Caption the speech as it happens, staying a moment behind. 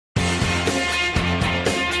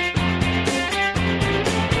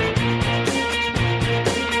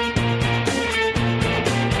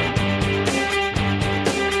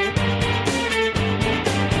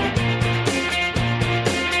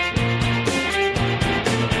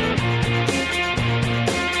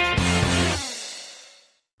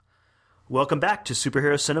Welcome back to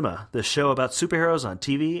Superhero Cinema, the show about superheroes on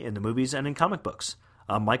TV, in the movies, and in comic books.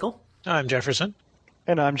 I'm Michael. I'm Jefferson.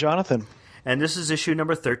 And I'm Jonathan. And this is issue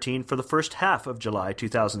number 13 for the first half of July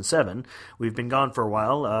 2007. We've been gone for a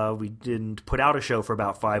while. We didn't put out a show for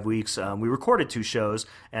about 5 weeks. We recorded 2 shows,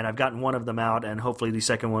 and I've gotten one of them out, and hopefully the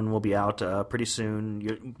second one will be out pretty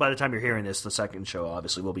soon. By the time you're hearing this, the second show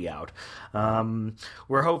obviously will be out.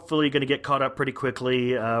 We're hopefully going to get caught up pretty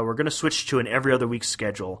quickly. We're going to switch to an every other week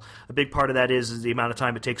schedule. A big part of that is the amount of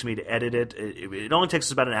time it takes me to edit it. It only takes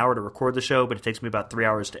us about an hour to record the show, but it takes me about 3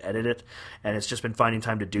 hours to edit it, and it's just been finding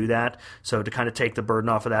time to do that. So to kind of take the burden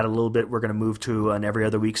off of that a little bit, we're going to move to an every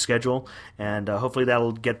other week schedule, and hopefully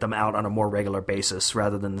that'll get them out on a more regular basis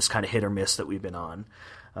rather than this kind of hit or miss that we've been on.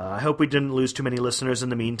 I hope we didn't lose too many listeners in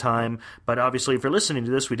the meantime, but obviously if you're listening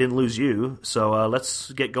to this, we didn't lose you, so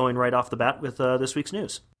let's get going right off the bat with this week's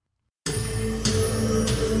news.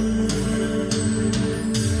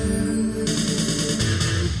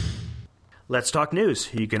 Let's talk news.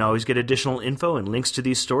 You can always get additional info and links to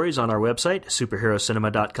these stories on our website,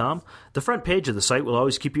 superherocinema.com. The front page of the site will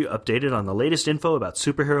always keep you updated on the latest info about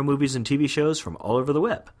superhero movies and TV shows from all over the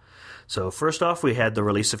web. So first off, we had the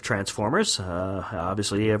release of Transformers.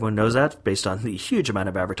 Obviously, everyone knows that, based on the huge amount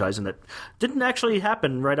of advertising that didn't actually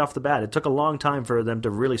happen right off the bat. It took a long time for them to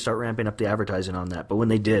really start ramping up the advertising on that, but when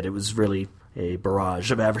they did, it was really a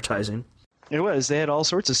barrage of advertising. It was. They had all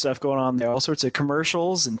sorts of stuff going on there, all sorts of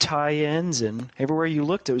commercials and tie-ins, and everywhere you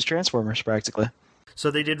looked, it was Transformers, practically.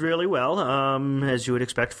 So they did really well, as you would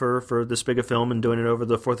expect for this big a film, and doing it over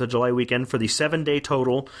the 4th of July weekend for the 7-day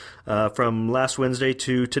total from last Wednesday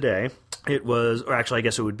to today. It was, or actually I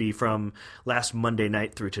guess it would be from last Monday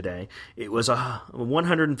night through today. It was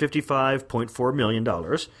 $155.4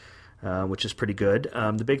 million. Which is pretty good.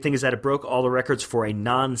 The big thing is that it broke all the records for a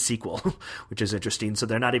non-sequel, which is interesting. So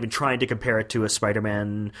they're not even trying to compare it to a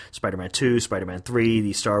Spider-Man, Spider-Man 2, Spider-Man 3,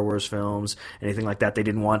 the Star Wars films, anything like that. They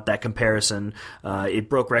didn't want that comparison. It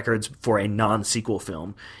broke records for a non-sequel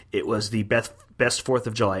film. It was the best 4th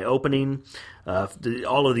of July opening.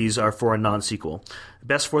 All of these are for a non-sequel.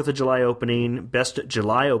 Best 4th of July opening, best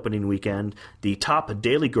July opening weekend, the top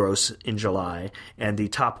daily gross in July, and the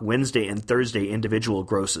top Wednesday and Thursday individual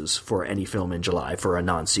grosses for any film in July for a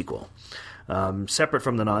non-sequel. Separate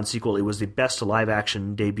from the non-sequel, it was the best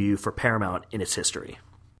live-action debut for Paramount in its history.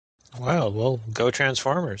 Wow, well, go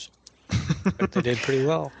Transformers. But they did pretty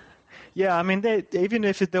well. Yeah, I mean, even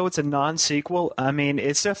though it's a non-sequel, I mean,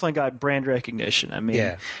 it's definitely got brand recognition. I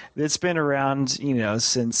mean, It's been around,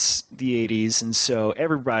 since the 80s, and so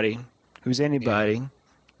everybody who's anybody,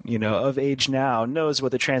 of age now knows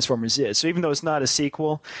what the Transformers is. So even though it's not a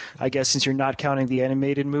sequel, I guess since you're not counting the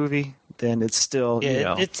animated movie, then it's still,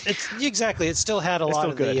 it's exactly. It still had a lot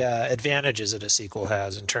of the advantages that a sequel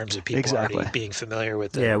has in terms of people already being familiar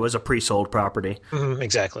with it. Yeah, it was a pre-sold property. Mm-hmm,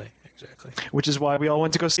 exactly. Which is why we all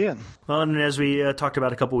went to go see it. Well, and as we talked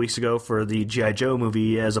about a couple weeks ago for the G.I. Joe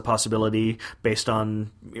movie as a possibility based on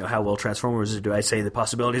how well Transformers do, I'd say the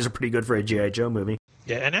possibilities are pretty good for a G.I. Joe movie.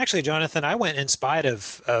 Yeah, and actually, Jonathan, I went in spite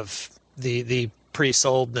of the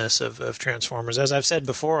pre-soldness of Transformers. As I've said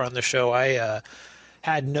before on the show, I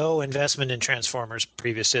had no investment in Transformers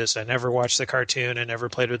previous to this. I never watched the cartoon. I never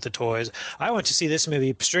played with the toys. I went to see this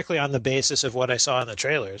movie strictly on the basis of what I saw in the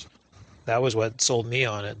trailers. That was what sold me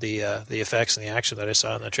on it. The effects and the action that I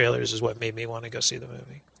saw in the trailers is what made me want to go see the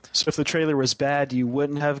movie. So if the trailer was bad, you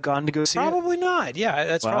wouldn't have gone to go see it? Probably not. Yeah,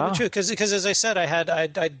 that's probably true. Because as I said,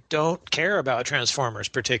 I don't care about Transformers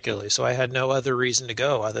particularly, so I had no other reason to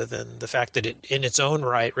go other than the fact that it, in its own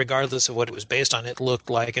right, regardless of what it was based on, it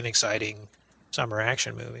looked like an exciting summer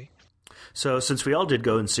action movie. So since we all did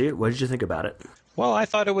go and see it, what did you think about it? Well, I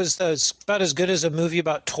thought it was about as good as a movie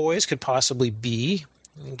about toys could possibly be.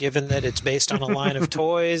 Given that it's based on a line of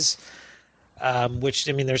toys, which,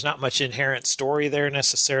 I mean, there's not much inherent story there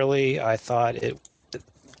necessarily. I thought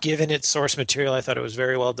given its source material, I thought it was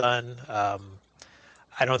very well done. I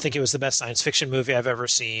don't think it was the best science fiction movie I've ever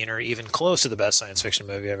seen, or even close to the best science fiction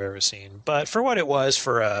movie I've ever seen. But for what it was,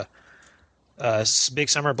 for a big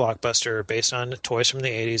summer blockbuster based on toys from the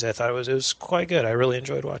 80s, I thought it was quite good. I really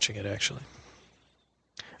enjoyed watching it, actually.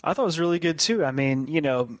 I thought it was really good, too. I mean,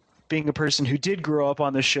 being a person who did grow up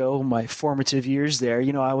on the show, my formative years there,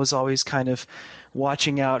 I was always kind of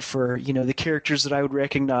watching out for, the characters that I would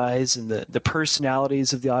recognize and the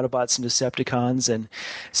personalities of the Autobots and Decepticons, and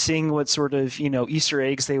seeing what sort of, Easter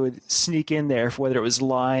eggs they would sneak in there, whether it was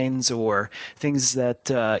lines or things that,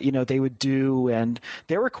 they would do. And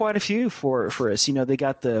there were quite a few for us. They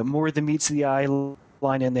got the more than meets the eye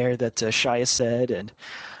line in there that Shia said, and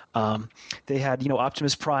they had,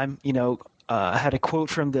 Optimus Prime, had a quote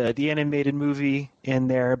from the animated movie in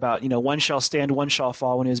there about, one shall stand, one shall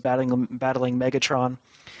fall when he was battling Megatron.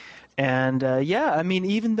 And yeah, I mean,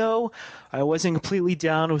 even though I wasn't completely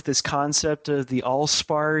down with this concept of the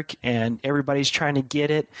Allspark and everybody's trying to get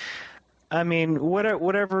it, I mean,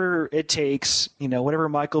 whatever it takes, whatever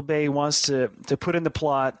Michael Bay wants to put in the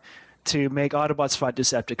plot to make Autobots fight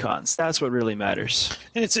Decepticons, that's what really matters.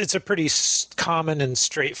 And it's a pretty common and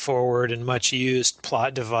straightforward and much used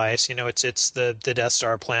plot device. It's the Death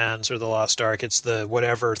Star plans or the Lost Ark. It's the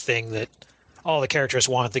whatever thing that all the characters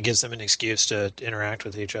want that gives them an excuse to interact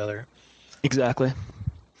with each other. Exactly.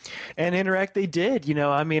 And interact they did.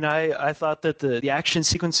 I mean, I thought that the action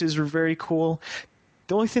sequences were very cool.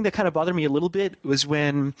 The only thing that kind of bothered me a little bit was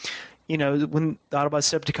when the Autobot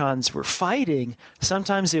Decepticons were fighting,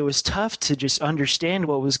 sometimes it was tough to just understand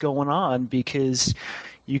what was going on because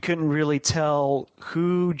you couldn't really tell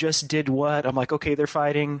who just did what. I'm like, okay, they're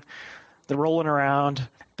fighting, they're rolling around.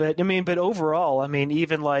 But overall,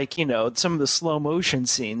 even like, some of the slow motion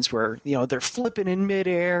scenes where, they're flipping in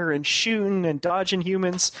midair and shooting and dodging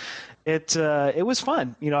humans, it was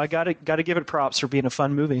fun. I gotta give it props for being a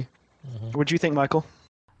fun movie. Mm-hmm. What do you think, Michael?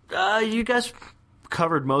 You guys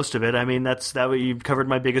covered most of it. I mean, you covered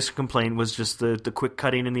my biggest complaint was just the quick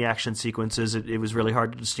cutting in the action sequences. It was really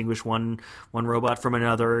hard to distinguish one robot from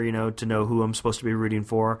another, to know who I'm supposed to be rooting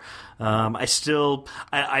for.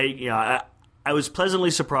 I was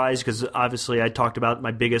pleasantly surprised because obviously I talked about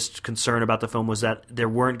my biggest concern about the film was that there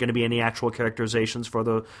weren't going to be any actual characterizations for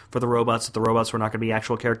the robots, that the robots were not going to be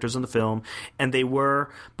actual characters in the film, and they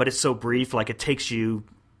were, but it's so brief, like it takes you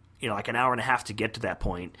like an hour and a half to get to that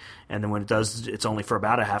point, and then when it does, it's only for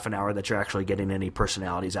about a half an hour that you're actually getting any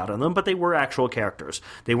personalities out of them, but they were actual characters.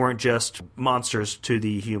 They weren't just monsters to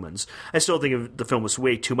the humans. I still think the film was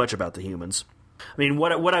way too much about the humans. I mean,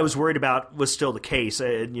 what I was worried about was still the case.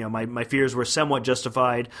 My fears were somewhat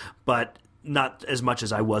justified, but not as much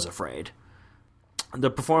as I was afraid. The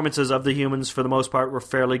performances of the humans, for the most part, were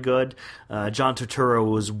fairly good. John Turturro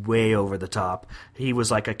was way over the top. He was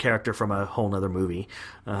like a character from a whole other movie.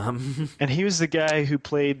 And he was the guy who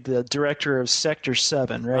played the director of Sector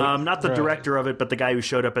 7, right? Not the director of it, but the guy who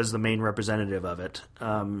showed up as the main representative of it.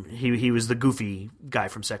 He was the goofy guy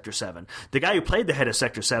from Sector 7. The guy who played the head of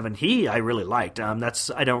Sector 7, I really liked.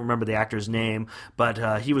 I don't remember the actor's name,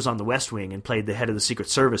 but he was on The West Wing and played the head of the Secret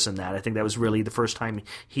Service in that. I think that was really the first time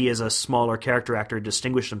he, as a smaller character actor,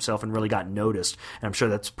 distinguished himself and really got noticed, and I'm sure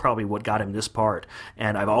that's probably what got him this part.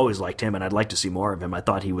 And I've always liked him, and I'd like to see more of him. I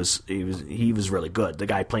thought he was really good. The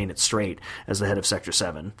guy playing it straight as the head of Sector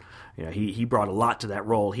 7. He brought a lot to that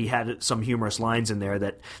role. He had some humorous lines in there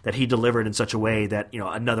that he delivered in such a way that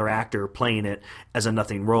another actor playing it as a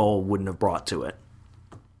nothing role wouldn't have brought to it.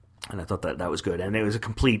 And I thought that was good. And it was a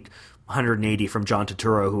complete 180 from John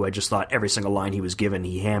Turturro, who I just thought every single line he was given,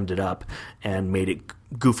 he hammed it up and made it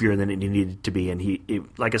goofier than it needed to be. And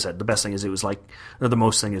like I said, the best thing is the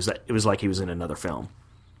most thing is that it was like he was in another film.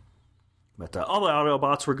 But all the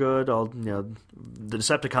Autobots were good. The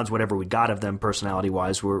Decepticons, whatever we got of them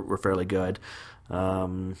personality-wise, were fairly good.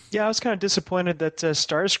 Yeah, I was kind of disappointed that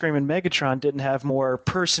Starscream and Megatron didn't have more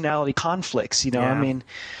personality conflicts. Yeah. I mean,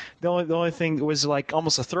 the only thing was like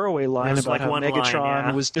almost a throwaway line about how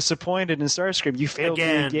Megatron was disappointed in Starscream. You failed me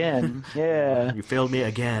again. Yeah, you failed me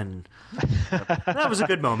again. That was a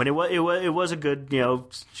good moment. It was a good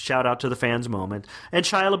shout out to the fans moment. And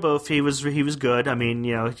Shia LaBeouf, he was good. I mean,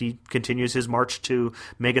 he continues his march to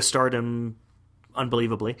megastardom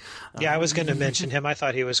unbelievably. Yeah, I was going to mention him. I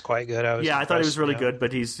thought he was quite good. I thought he was really good,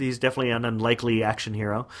 but he's definitely an unlikely action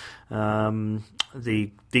hero.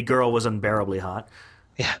 The girl was unbearably hot.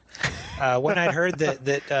 Yeah. When I'd heard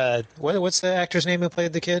that what's the actor's name who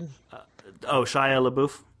played the kid? Shia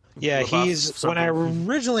LaBeouf. Yeah, when I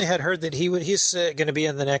originally had heard that he's going to be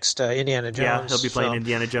in the next Indiana Jones. Yeah, he'll be playing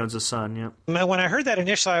Indiana Jones' son. Yeah. When I heard that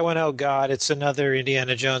initially, I went, "Oh God, it's another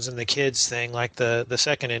Indiana Jones and the kids thing, like the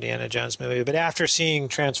second Indiana Jones movie." But after seeing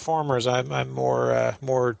Transformers, I'm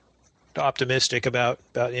more optimistic about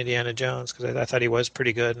Indiana Jones because I thought he was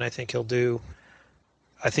pretty good, and I think he'll do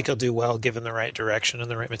well given the right direction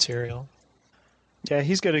and the right material. Yeah,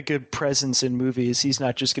 he's got a good presence in movies. He's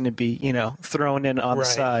not just going to be, thrown in on the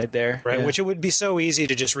side there. Right, yeah. Which it would be so easy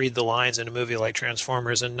to just read the lines in a movie like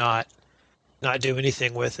Transformers and not do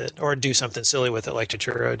anything with it or do something silly with it like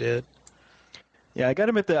Turturro did. Yeah, I got to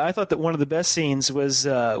admit that I thought that one of the best scenes was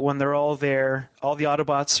when they're all there, all the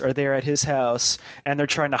Autobots are there at his house, and they're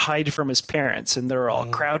trying to hide from his parents, and they're all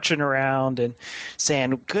crouching around and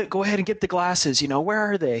saying, "Go ahead and get the glasses. Where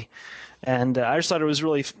are they?" And I just thought it was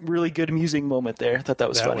really, really good, amusing moment there. I thought that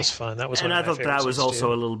was funny. That was fun. That was and one I of my thought that was favorites, also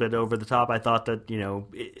too. a little bit over the top. I thought that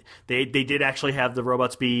they did actually have the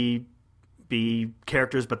robots be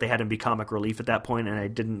characters, but they had them be comic relief at that point, and I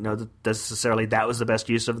didn't know that necessarily that was the best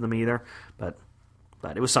use of them either. But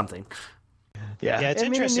it was something. Yeah, it's I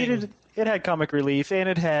mean, interesting. it had comic relief, and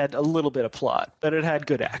it had a little bit of plot, but it had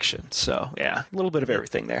good action. So, yeah, a little bit of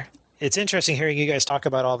everything there. It's interesting hearing you guys talk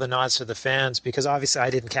about all the nods to the fans, because obviously I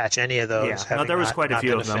didn't catch any of those. Yeah, no, having there was not- quite a not few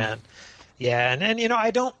been of them. fan. Yeah, and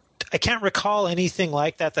I can't recall anything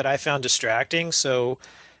like that I found distracting. So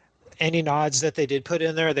any nods that they did put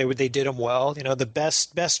in there, they did them well. The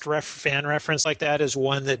best fan reference like that is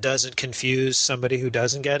one that doesn't confuse somebody who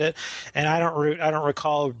doesn't get it. And I don't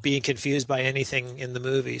recall being confused by anything in the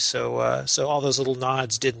movie. So all those little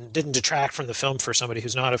nods didn't detract from the film for somebody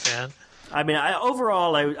who's not a fan. I mean,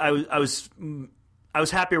 overall, I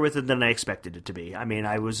was happier with it than I expected it to be. I mean,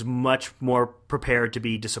 I was much more prepared to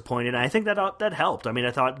be disappointed. And I think that helped. I mean,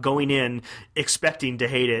 I thought going in expecting to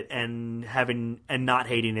hate it and not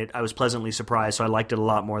hating it, I was pleasantly surprised. So I liked it a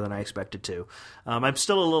lot more than I expected to. I'm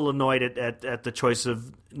still a little annoyed at the choice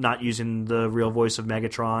of not using the real voice of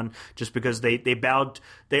Megatron, just because they bowed.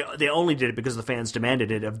 They only did it because the fans demanded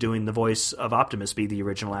it, of doing the voice of Optimus be the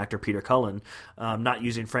original actor Peter Cullen, not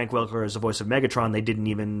using Frank Welker as the voice of Megatron. They didn't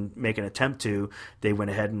even make an attempt to. They went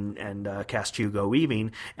ahead and cast Hugo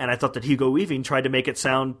Weaving, and I thought that Hugo Weaving tried to make it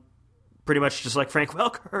sound pretty much just like Frank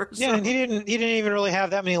Welker. So. Yeah, and he didn't even really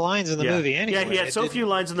have that many lines in the movie anyway. Yeah, he had so few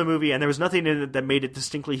lines in the movie, and there was nothing in it that made it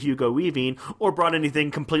distinctly Hugo Weaving or brought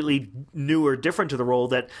anything completely new or different to the role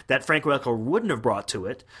that Frank Welker wouldn't have brought to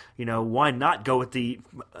it. Why not go with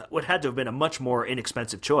what had to have been a much more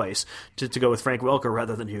inexpensive choice to go with Frank Welker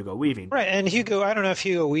rather than Hugo Weaving? Right, and I don't know if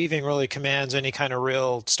Hugo Weaving really commands any kind of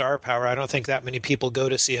real star power. I don't think that many people go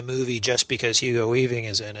to see a movie just because Hugo Weaving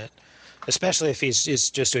is in it, especially if he's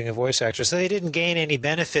just doing a voice actor. So they didn't gain any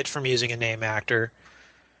benefit from using a name actor.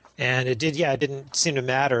 And it didn't seem to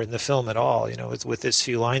matter in the film at all, with as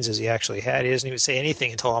few lines as he actually had. He doesn't even say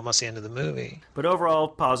anything until almost the end of the movie. But overall,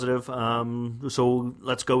 positive. So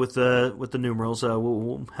let's go with the numerals.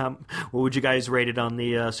 What would you guys rate it on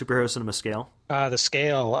the Superhero Cinema scale? The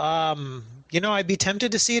scale. I'd be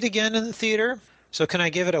tempted to see it again in the theater. So can I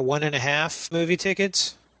give it a 1.5 movie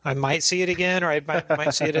tickets? I might see it again, or I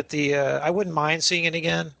might see it at the... I wouldn't mind seeing it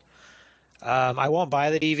again. I won't buy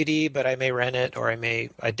the DVD, but I may rent it, or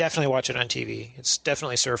I definitely watch it on TV. It's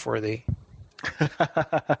definitely surf-worthy.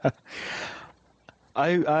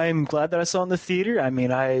 I'm glad that I saw it in the theater. I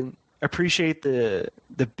mean, I appreciate the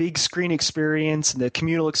big screen experience and the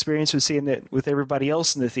communal experience with seeing it with everybody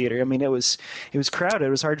else in the theater. I mean, it was crowded. It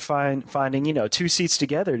was hard finding two seats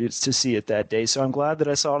together to see it that day. So I'm glad that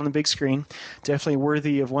I saw it on the big screen. Definitely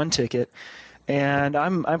worthy of one ticket. And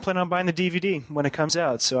I'm planning on buying the DVD when it comes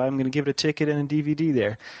out, so I'm going to give it a ticket and a DVD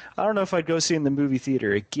there. I don't know if I'd go see it in the movie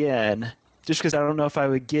theater again, just because I don't know if I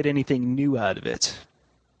would get anything new out of it.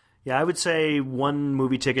 Yeah, I would say one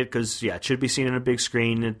movie ticket because, it should be seen on a big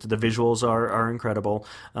screen. The visuals are incredible.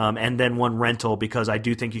 And then one rental because I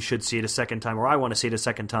do think you should see it a second time, or I want to see it a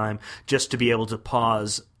second time, just to be able to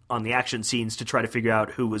pause on the action scenes to try to figure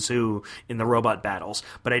out who was who in the robot battles.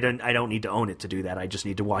 But I don't need to own it to do that. I just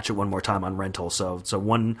need to watch it one more time on rental. So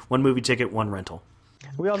one movie ticket, one rental.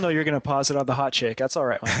 We all know you're going to pause it on the hot chick. That's all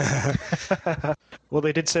right. Well,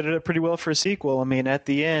 they did set it up pretty well for a sequel. I mean, at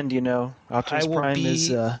the end, Optimus Prime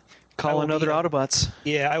is calling other Autobots.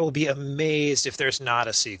 Yeah, I will be amazed if there's not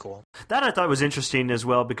a sequel. That I thought was interesting as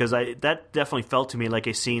well because that definitely felt to me like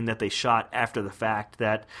a scene that they shot after the fact.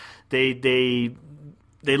 That they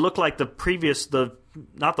look like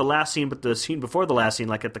not the last scene, but the scene before the last scene,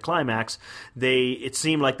 like at the climax, it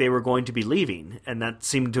seemed like they were going to be leaving, and that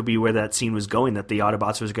seemed to be where that scene was going, that the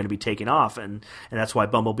Autobots was going to be taken off, and that's why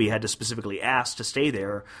Bumblebee had to specifically ask to stay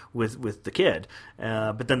there with the kid.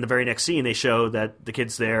 But then the very next scene, they show that the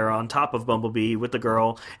kid's there on top of Bumblebee with the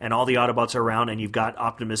girl, and all the Autobots are around, and you've got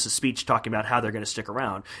Optimus' speech talking about how they're going to stick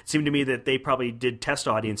around. It seemed to me that they probably did test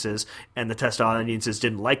audiences, and the test audiences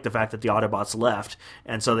didn't like the fact that the Autobots left,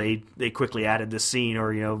 and so they quickly added this scene,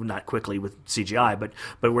 or not quickly with CGI,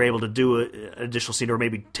 but we're able to do an additional scene, or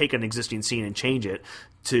maybe take an existing scene and change it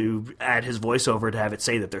to add his voiceover to have it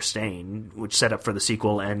say that they're staying, which set up for the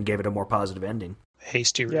sequel and gave it a more positive ending.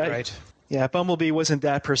 Hasty rewrite. Yeah, Bumblebee wasn't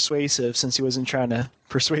that persuasive since he wasn't trying to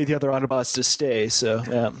persuade the other Autobots to stay.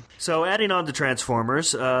 So, So adding on to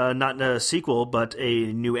Transformers, not a sequel, but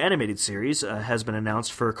a new animated series has been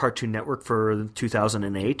announced for Cartoon Network for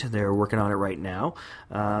 2008. They're working on it right now.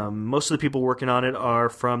 Most of the people working on it are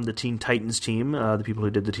from the Teen Titans team, the people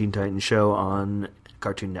who did the Teen Titans show on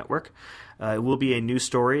Cartoon Network. It will be a new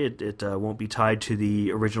story. It won't be tied to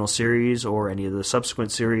the original series or any of the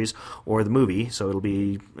subsequent series or the movie. So it'll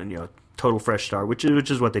be total fresh start, which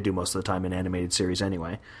is what they do most of the time in animated series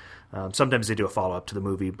anyway. Sometimes they do a follow-up to the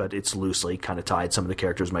movie, but it's loosely kind of tied. Some of the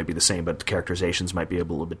characters might be the same, but the characterizations might be a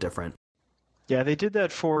little bit different. Yeah, they did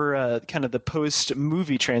that for kind of the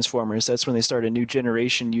post-movie Transformers. That's when they started a new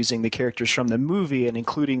generation using the characters from the movie and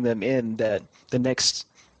including them in the next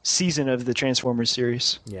season of the Transformers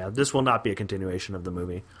series. Yeah, this will not be a continuation of the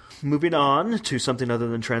movie. Moving on to something other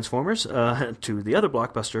than Transformers, to the other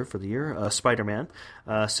blockbuster for the year, Spider-Man.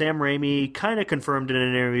 Sam Raimi kind of confirmed in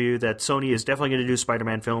an interview that Sony is definitely going to do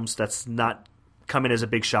Spider-Man films. That's not coming as a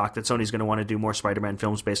big shock that Sony's going to want to do more Spider-Man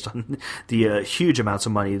films based on the huge amounts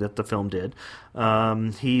of money that the film did.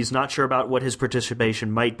 He's not sure about what his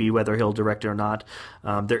participation might be, whether he'll direct it or not.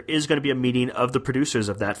 There is going to be a meeting of the producers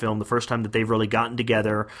of that film, the first time that they've really gotten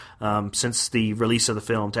together since the release of the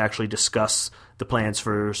film to actually discuss the plans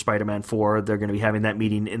for Spider-Man 4. They're going to be having that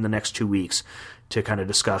meeting in the next 2 weeks to kind of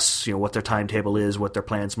discuss, what their timetable is, what their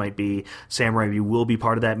plans might be. Sam Raimi will be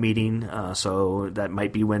part of that meeting, so that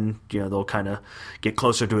might be when they'll kind of get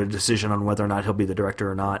closer to a decision on whether or not he'll be the director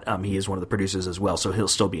or not. He is one of the producers as well, so he'll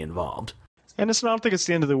still be involved. And I don't think it's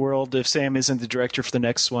the end of the world if Sam isn't the director for the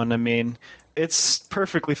next one. I mean, it's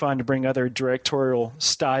perfectly fine to bring other directorial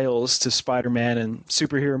styles to Spider-Man and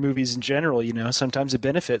superhero movies in general. Sometimes it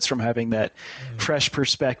benefits from having that fresh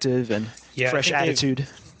perspective and fresh attitude.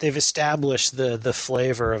 They've established the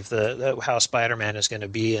flavor of the how Spider-Man is going to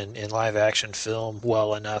be in live action film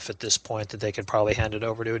well enough at this point that they could probably hand it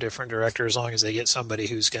over to a different director as long as they get somebody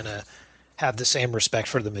who's going to have the same respect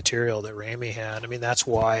for the material that Raimi had. I mean, that's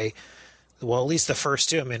why. Well, at least the first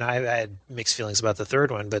two. I mean, I had mixed feelings about the third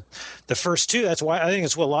one, but the first two, that's why I think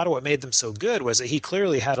it's a lot of what made them so good was that he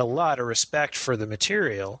clearly had a lot of respect for the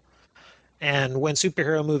material. And when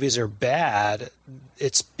superhero movies are bad,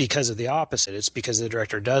 it's because of the opposite. It's because the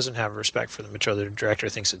director doesn't have respect for the material. The director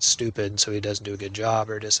thinks it's stupid, so he doesn't do a good job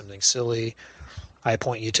or does something silly. I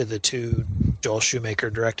point you to the two Joel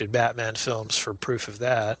Schumacher-directed Batman films for proof of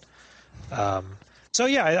that. So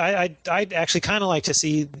yeah, I'd actually kind of like to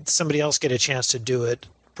see somebody else get a chance to do it,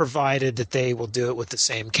 provided that they will do it with the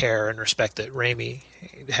same care and respect that Raimi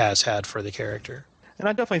has had for the character. And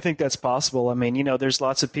I definitely think that's possible. I mean, there's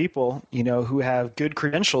lots of people, who have good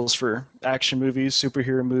credentials for action movies,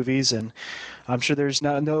 superhero movies, and I'm sure there's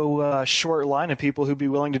no short line of people who'd be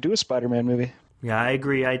willing to do a Spider-Man movie. Yeah, I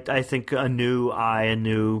agree. I think a new eye, a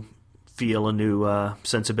new feel, a new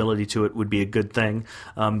sensibility to it would be a good thing.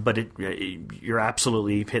 But you're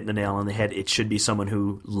absolutely hitting the nail on the head. It should be someone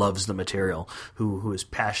who loves the material, who is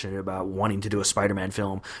passionate about wanting to do a Spider-Man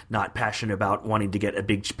film, not passionate about wanting to get a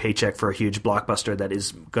big paycheck for a huge blockbuster that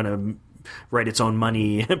is going to write its own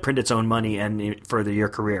money, print its own money, and further your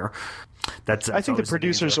career. That's I think the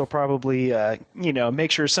producers will probably,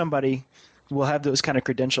 make sure somebody will have those kind of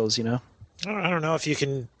credentials, I don't know if you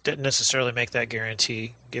can necessarily make that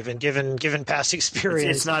guarantee, given past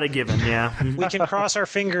experience. It's not a given, yeah. We can cross our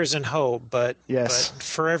fingers and hope, but, yes. But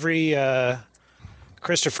for every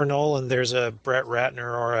Christopher Nolan, there's a Brett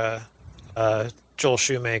Ratner or a Joel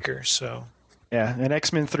Schumacher. So yeah, and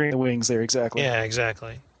X-Men 3 in the wings there, exactly. Yeah,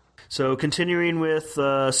 exactly. So continuing with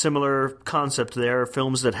similar concept there,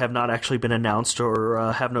 films that have not actually been announced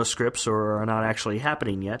or have no scripts or are not actually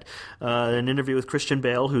happening yet. An interview with Christian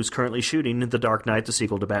Bale, who's currently shooting The Dark Knight, the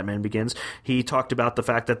sequel to Batman Begins. He talked about the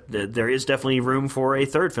fact that there is definitely room for a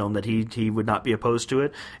third film, that he would not be opposed to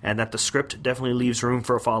it, and that the script definitely leaves room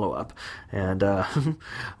for a follow-up. And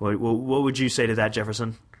what would you say to that,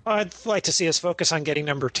 Jefferson? I'd like to see us focus on getting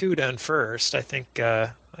number 2 done first. I think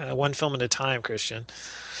one film at a time, Christian.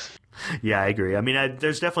 Yeah, I agree. I mean,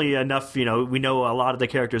 there's definitely enough, we know a lot of the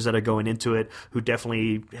characters that are going into it who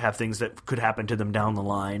definitely have things that could happen to them down the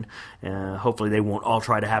line. Hopefully they won't all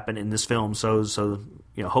try to happen in this film. So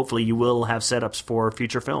hopefully you will have setups for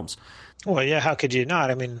future films. Well, yeah, how could you not?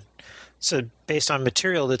 I mean, so based on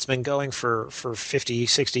material that's been going for 50,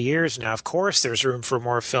 60 years now, of course there's room for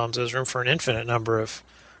more films. There's room for an infinite number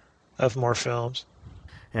of more films.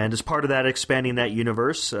 And as part of that, expanding that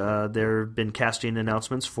universe, there have been casting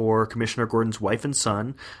announcements for Commissioner Gordon's wife and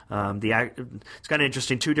son. It's kind of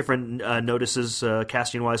interesting, two different notices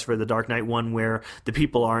casting-wise for The Dark Knight. One where the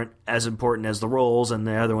people aren't as important as the roles, and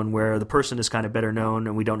the other one where the person is kind of better known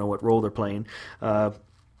and we don't know what role they're playing.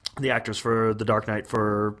 The actors for The Dark Knight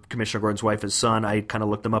for Commissioner Gordon's wife and son, I kind of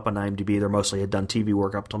looked them up on IMDb. They mostly had done TV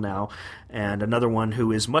work up till now. And another one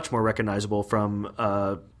who is much more recognizable from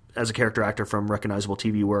as a character actor from recognizable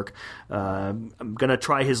TV work. I'm going to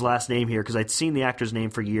try his last name here because I'd seen the actor's name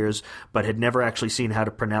for years, but had never actually seen how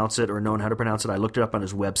to pronounce it or known how to pronounce it. I looked it up on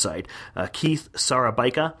his website. Keith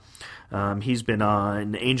Sarabaika. He's been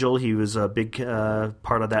on Angel. He was a big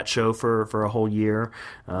part of that show for a whole year.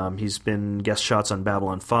 He's been guest shots on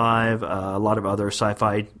Babylon 5, a lot of other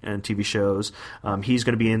sci-fi and TV shows. He's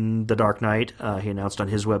going to be in The Dark Knight. He announced on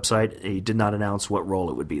his website. He did not announce what role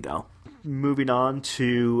it would be, though. Moving on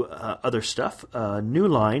to other stuff, New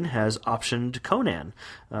Line has optioned Conan.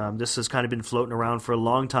 This has kind of been floating around for a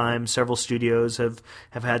long time. Several studios have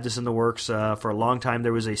had this in the works. For a long time,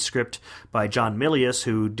 there was a script by John Milius,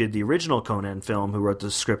 who did the original Conan film, who wrote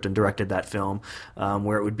the script and directed that film,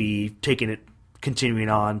 where it would be continuing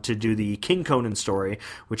on to do the King Conan story,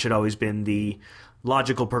 which had always been the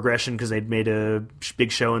logical progression because they'd made a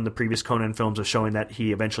big show in the previous Conan films of showing that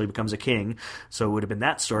he eventually becomes a king. So it would have been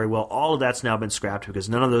that story. Well, all of that's now been scrapped because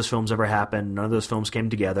none of those films ever happened. None of those films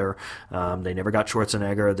came together. They never got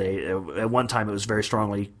Schwarzenegger. At one time, it was very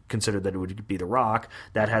strongly considered that it would be The Rock.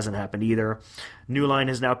 That hasn't happened either. New Line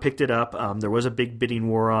has now picked it up. There was a big bidding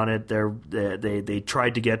war on it. They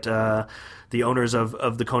tried to get the owners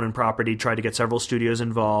of the Conan property tried to get several studios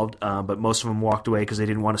involved, but most of them walked away because they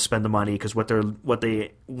didn't want to spend the money because what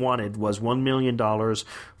they wanted was $1 million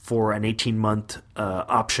for an 18-month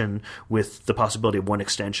option with the possibility of one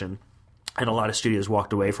extension. And a lot of studios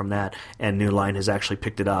walked away from that, and New Line has actually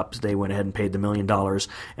picked it up. They went ahead and paid the $1 million,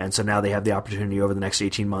 and so now they have the opportunity over the next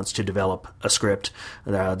 18 months to develop a script.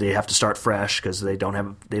 They have to start fresh because they don't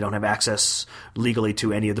have access legally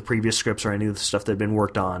to any of the previous scripts or any of the stuff that had been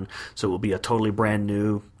worked on. So it will be a totally brand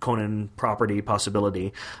new Conan property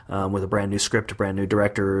possibility with a brand new script, brand new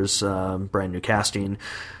directors, brand new casting.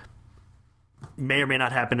 May or may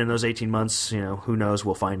not happen in those 18 months. Who knows?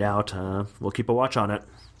 We'll find out. We'll keep a watch on it.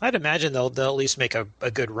 I'd imagine they'll at least make a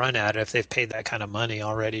good run at it if they've paid that kind of money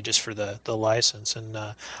already just for the license. And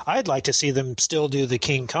I'd like to see them still do the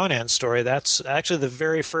King Conan story. That's actually the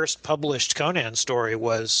very first published Conan story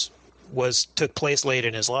took place late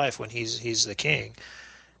in his life when he's the king.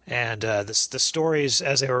 And the stories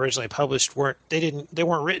as they were originally published weren't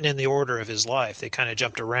written in the order of his life. They kind of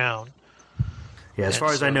jumped around. Yeah, as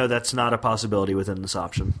far as I know, that's not a possibility within this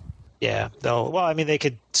option. Yeah, they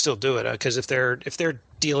could still do it because if they're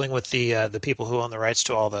dealing with the people who own the rights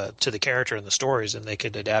to the character and the stories, then they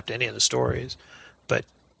could adapt any of the stories. But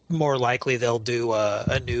more likely they'll do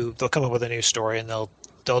they'll come up with a new story and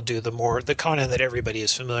they'll do the Conan that everybody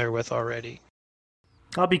is familiar with already.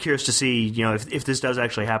 I'll be curious to see, if this does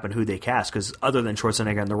actually happen, who they cast, because other than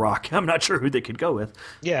Schwarzenegger and The Rock, I'm not sure who they could go with.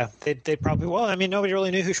 Yeah, they'd probably. Well, I mean, nobody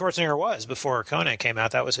really knew who Schwarzenegger was before Conan came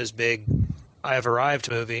out. That was his big "I Have Arrived"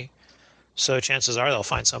 movie. So chances are they'll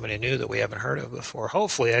find somebody new that we haven't heard of before.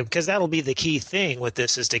 Hopefully, because that'll be the key thing with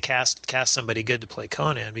this is to cast somebody good to play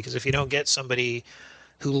Conan. Because if you don't get somebody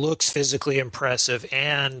who looks physically impressive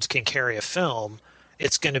and can carry a film,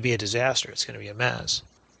 it's going to be a disaster. It's going to be a mess.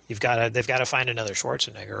 They've got to find another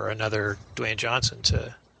Schwarzenegger or another Dwayne Johnson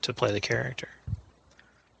to play the character.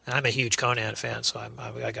 And I'm a huge Conan fan, so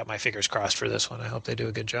I got my fingers crossed for this one. I hope they do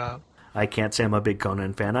a good job. I can't say I'm a big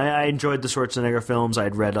Conan fan. I enjoyed the Schwarzenegger films.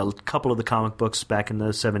 I'd read a couple of the comic books back in the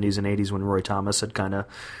 70s and 80s when Roy Thomas had kind of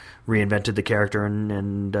reinvented the character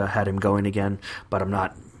and had him going again. But I'm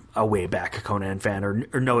not a way back Conan fan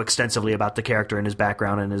or know extensively about the character and his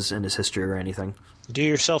background and his history or anything. Do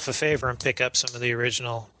yourself a favor and pick up some of the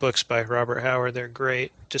original books by Robert Howard. They're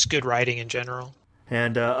great. Just good writing in general.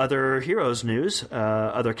 And other Heroes news,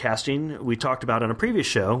 other casting we talked about on a previous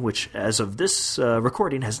show, which as of this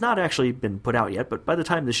recording has not actually been put out yet, but by the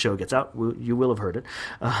time this show gets out, you will have heard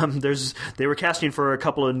it. They were casting for a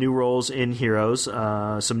couple of new roles in Heroes,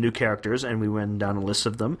 some new characters, and we went down a list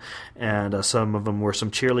of them. And some of them were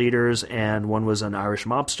some cheerleaders, and one was an Irish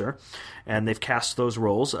mobster. And they've cast those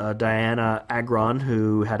roles. Diana Agron,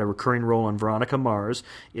 who had a recurring role on Veronica Mars,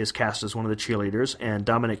 is cast as one of the cheerleaders. And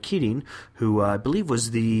Dominic Keating, who I believe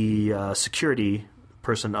was the security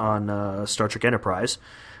person on Star Trek Enterprise,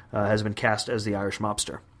 has been cast as the Irish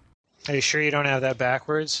mobster. Are you sure you don't have that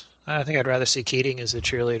backwards? I think I'd rather see Keating as the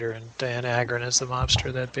cheerleader and Diana Agron as the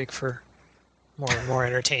mobster. That'd make for more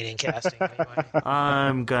entertaining casting. Anyway.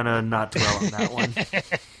 I'm gonna not dwell on that one.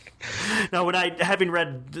 Now, having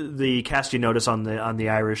read the casting notice on the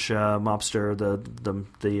Irish mobster,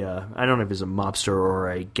 I don't know if he's a mobster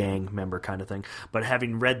or a gang member kind of thing, but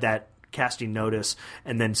having read that casting notice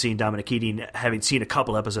and then seeing Dominic Keating, having seen a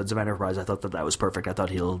couple episodes of Enterprise, I thought that was perfect. I thought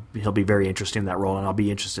he'll be very interesting in that role, and I'll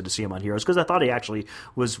be interested to see him on Heroes, because I thought he actually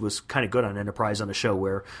was kind of good on Enterprise, on a show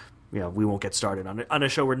where, we won't get started on a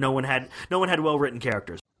show where no one had well written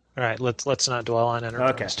characters. All right, let's not dwell on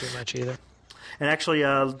Enterprise too much either. And actually,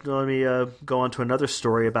 let me go on to another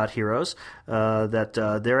story about Heroes,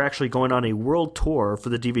 that they're actually going on a world tour for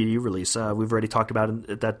the DVD release. We've already talked about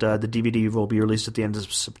that the DVD will be released at the end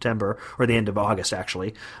of September, or the end of August,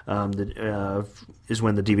 actually, is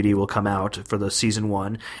when the DVD will come out for the season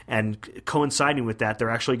 1. And coinciding with that, they're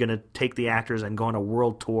actually going to take the actors and go on a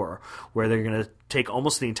world tour where they're going to take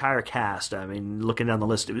almost the entire cast. I mean, looking down the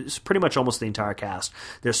list, it's pretty much almost the entire cast.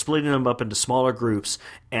 They're splitting them up into smaller groups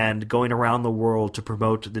and going around the world to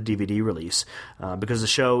promote the DVD release, because the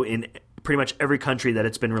show, in pretty much every country that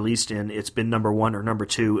it's been released in, it's been number 1 or number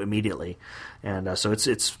 2 immediately, and so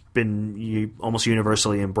it's been almost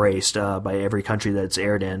universally embraced by every country that it's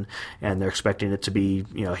aired in, and they're expecting it to be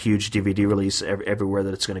a huge DVD release everywhere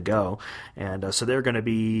that it's going to go, and so they're going to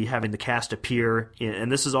be having the cast appear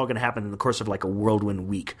and this is all going to happen in the course of like a whirlwind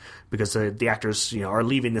week, because the actors are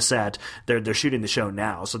leaving the set. They're shooting the show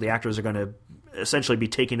now, so the actors are going to essentially be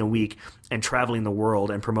taking a week and traveling the world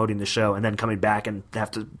and promoting the show, and then coming back and have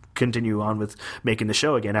to continue on with making the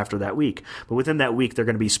show again after that week. But within that week, they're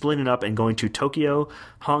going to be splitting up and going to Tokyo,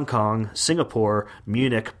 Hong Kong, Singapore,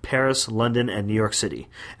 Munich, Paris, London, and New York City,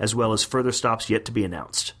 as well as further stops yet to be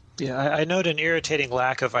announced. Yeah, I note an irritating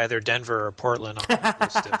lack of either Denver or Portland on the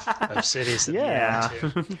list of cities that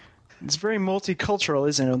they're to. It's very multicultural,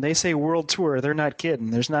 isn't it? When they say world tour, they're not kidding.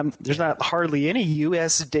 There's not hardly any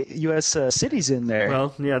U.S. cities in there.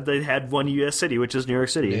 Well, yeah, they had one U.S. city, which is New York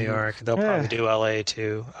City. New York. They'll probably do L.A.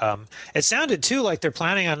 too. It sounded too like they're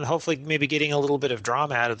planning on hopefully maybe getting a little bit of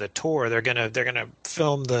drama out of the tour. They're gonna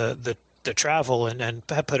film the travel and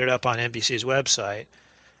put it up on NBC's website,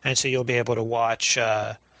 and so you'll be able to watch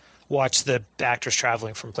the actors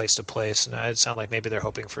traveling from place to place, and it sounds like maybe they're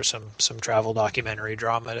hoping for some travel documentary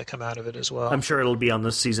drama to come out of it as well. I'm sure it'll be on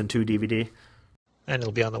the season 2 DVD, and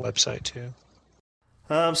it'll be on the website too.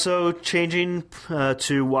 So changing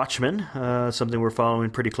to Watchmen, something we're following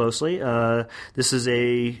pretty closely. This is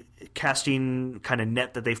a casting kind of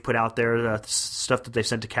net that they've put out there, stuff that they've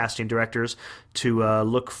sent to casting directors to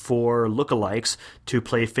look for lookalikes to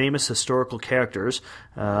play famous historical characters.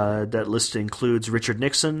 That list includes Richard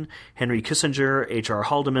Nixon, Henry Kissinger, H.R.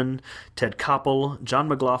 Haldeman, Ted Koppel, John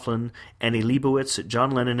McLaughlin, Annie Leibovitz,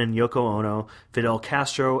 John Lennon and Yoko Ono, Fidel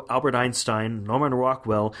Castro, Albert Einstein, Norman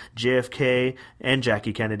Rockwell, JFK and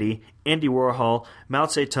Jackie Kennedy, Andy Warhol, Mao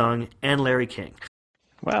Zedong, and Larry King.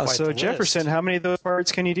 Wow, so Jefferson, how many of those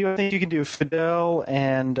parts can you do? I think you can do Fidel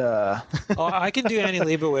and... I can do Annie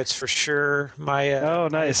Leibovitz for sure.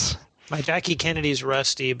 Nice. My Jackie Kennedy's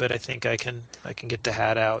rusty, but I think I can get the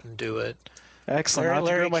hat out and do it. Excellent. I'll have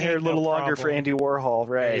to grow my hair a little longer for Andy Warhol,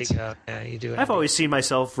 right? There you go. Yeah, you do it. I've always seen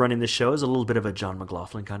myself running this show as a little bit of a John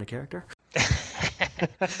McLaughlin kind of character.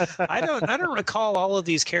 I don't recall all of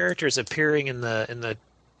these characters appearing in the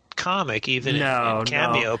comic, even in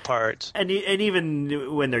cameo parts. And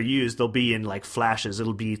even when they're used, they'll be in like flashes.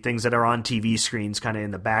 It'll be things that are on TV screens kind of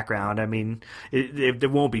in the background. I mean, there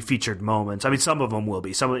won't be featured moments. I mean, some of them will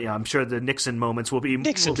be. I'm sure the Nixon moments will be...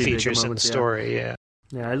 Nixon features in the story, yeah.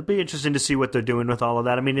 Yeah, it'll be interesting to see what they're doing with all of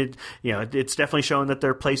that. I mean, it's definitely showing that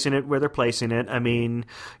they're placing it where they're placing it. I mean,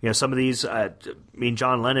 some of these,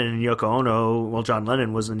 John Lennon and Yoko Ono, well, John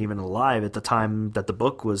Lennon wasn't even alive at the time that the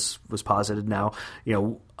book was posited. Now,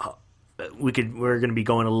 we're going to be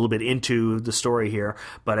going a little bit into the story here,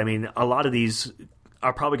 but I mean, a lot of these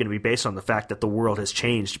are probably going to be based on the fact that the world has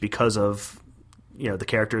changed because of the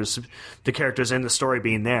characters in the story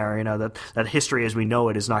being there. That history as we know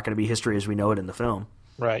it is not going to be history as we know it in the film.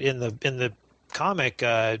 Right. In the comic,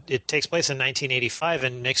 it takes place in 1985,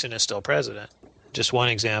 and Nixon is still president. Just one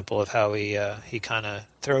example of how he kind of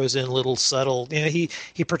throws in little subtle. He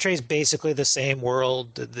portrays basically the same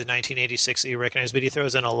world, the 1986 that you recognize, but he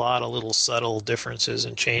throws in a lot of little subtle differences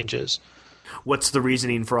and changes. What's the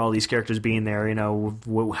reasoning for all these characters being there?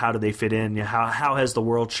 How do they fit in? How has the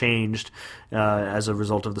world changed as a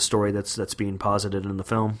result of the story that's being posited in the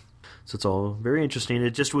film? So it's all very interesting.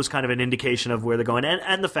 It just was kind of an indication of where they're going,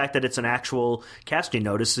 and the fact that it's an actual casting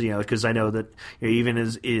notice. Because I know that even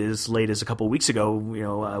as late as a couple of weeks ago,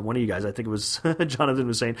 one of you guys, I think it was Jonathan,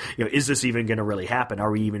 was saying, is this even going to really happen?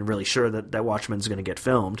 Are we even really sure that Watchmen's going to get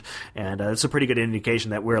filmed? And it's a pretty good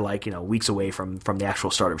indication that we're weeks away from the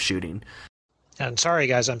actual start of shooting. And sorry,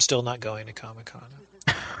 guys, I'm still not going to Comic-Con.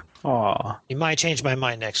 Aw. You might change my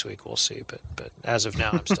mind next week. We'll see. But as of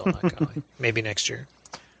now, I'm still not going. Maybe next year.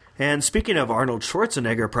 And speaking of Arnold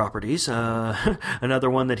Schwarzenegger properties,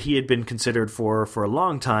 another one that he had been considered for a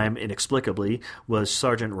long time, inexplicably, was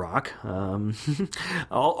Sergeant Rock.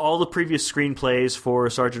 All the previous screenplays for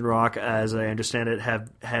Sergeant Rock, as I understand it,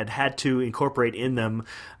 had to incorporate in them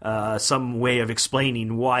some way of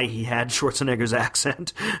explaining why he had Schwarzenegger's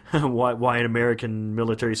accent, why an American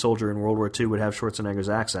military soldier in World War II would have Schwarzenegger's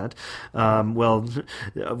accent.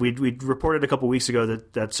 We reported a couple weeks ago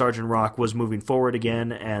that Sergeant Rock was moving forward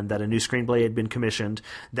again, and that a new screenplay had been commissioned.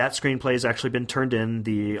 That screenplay has actually been turned in.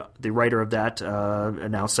 The writer of that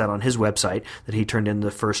announced that on his website, that he turned in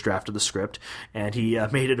the first draft of the script, and he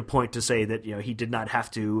made it a point to say that he did not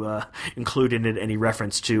have to include in it any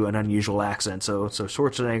reference to an unusual accent. So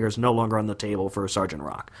Schwarzenegger is no longer on the table for Sergeant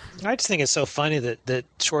Rock. I just think it's so funny that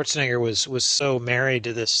Schwarzenegger was so married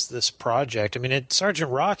to this project. I mean,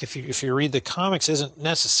 Sergeant Rock, if you read the comics, isn't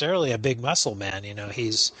necessarily a big muscle man.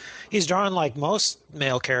 He's drawn like most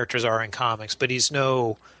male characters are in comics, but he's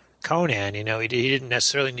no Conan. He didn't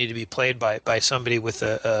necessarily need to be played by somebody with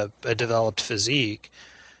a developed physique.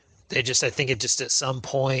 I think it just at some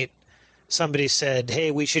point somebody said, hey,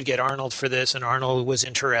 we should get Arnold for this, and Arnold was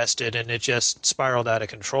interested, and it just spiraled out of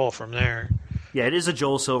control from there. Yeah, it is a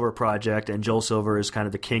Joel Silver project, and Joel Silver is kind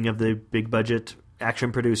of the king of the big budget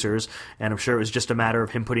action producers, and I'm sure it was just a matter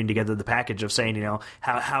of him putting together the package of saying,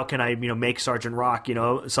 how can I, make Sergeant Rock,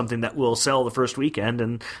 something that will sell the first weekend,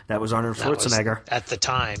 and that was Arnold Schwarzenegger. At the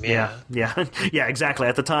time, yeah. Yeah, exactly.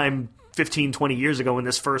 At the time, 15, 20 years ago when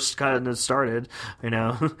this first kind of started,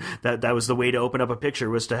 that was the way to open up a picture,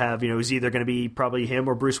 was to have, it was either going to be probably him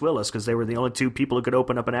or Bruce Willis, because they were the only two people who could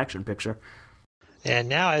open up an action picture. And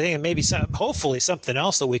now I think maybe hopefully something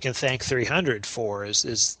else that we can thank 300 for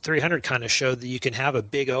is 300 kind of showed that you can have a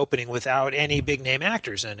big opening without any big name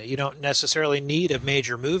actors in it. You don't necessarily need a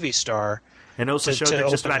major movie star. And also showed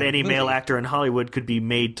that just about any male actor in Hollywood could be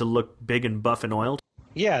made to look big and buff and oiled.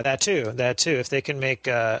 Yeah, that too. If they can make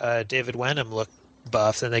David Wenham look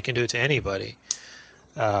buff, then they can do it to anybody.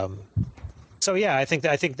 So yeah, I think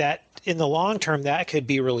that in the long term that could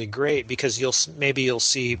be really great, because you'll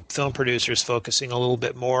see film producers focusing a little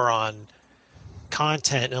bit more on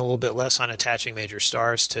content and a little bit less on attaching major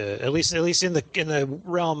stars to at least in the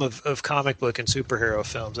realm of comic book and superhero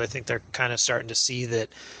films. I think they're kind of starting to see that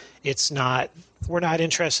we're not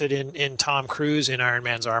interested in Tom Cruise in Iron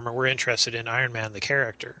Man's armor. We're interested in Iron Man the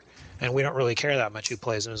character. And we don't really care that much who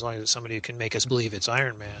plays him, as long as it's somebody who can make us believe it's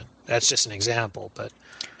Iron Man. That's just an example, but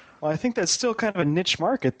Well, I think that's still kind of a niche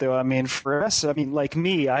market, though. I mean, for us, like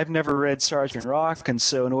me, I've never read Sergeant Rock, and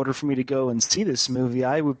so in order for me to go and see this movie,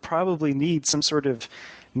 I would probably need some sort of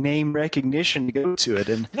name recognition to go to it.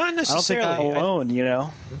 And not necessarily. I don't think I'm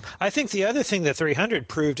alone, I think the other thing that 300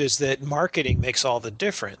 proved is that marketing makes all the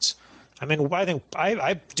difference. I mean,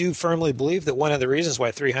 I do firmly believe that one of the reasons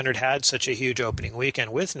why 300 had such a huge opening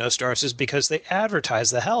weekend with no stars is because they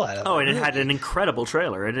advertised the hell out of it. Oh, and it had an incredible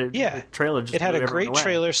trailer. It had a great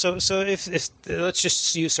trailer. So if let's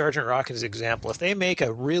just use Sergeant Rock as an example. If they make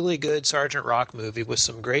a really good Sergeant Rock movie with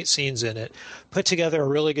some great scenes in it, put together a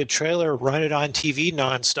really good trailer, run it on TV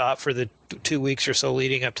nonstop for the 2 weeks or so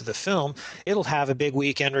leading up to the film, it'll have a big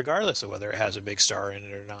weekend regardless of whether it has a big star in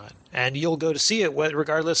it or not. And you'll go to see it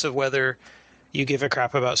regardless of whether you give a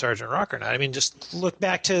crap about Sergeant Rock or not. I mean, just look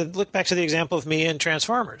back to the example of me in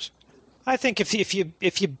Transformers. I think if you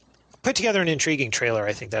put together an intriguing trailer,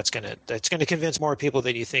 I think that's gonna convince more people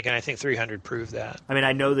than you think, and I think 300 proved that. I mean,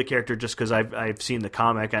 I know the character just because I've seen the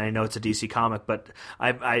comic, and I know it's a DC comic, but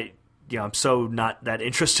I'm so not that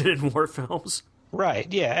interested in war films. Right,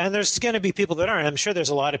 yeah, and there's going to be people that aren't. I'm sure there's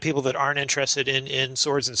a lot of people that aren't interested in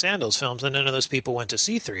Swords and Sandals films, and none of those people went to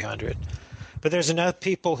see 300. But there's enough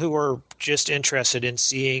people who are just interested in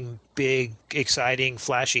seeing big, exciting,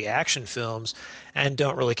 flashy action films and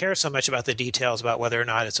don't really care so much about the details about whether or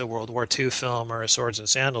not it's a World War II film or a Swords and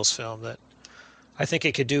Sandals film. That I think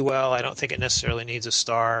it could do well. I don't think it necessarily needs a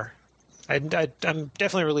star. I'm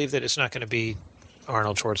definitely relieved that it's not going to be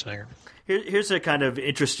Arnold Schwarzenegger. Here's a kind of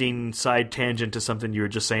interesting side tangent to something you were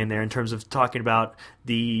just saying there in terms of talking about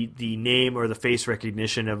the name or the face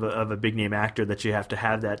recognition of a big name actor that you have to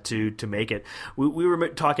have that to make it. We were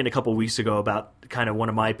talking a couple weeks ago about kind of one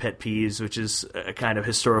of my pet peeves, which is a kind of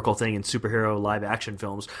historical thing in superhero live action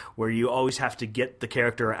films where you always have to get the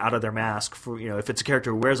character out of their mask. For, if it's a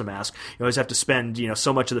character who wears a mask, you always have to spend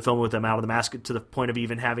so much of the film with them out of the mask to the point of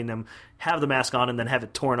even having them have the mask on and then have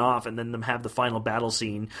it torn off and then them have the final battle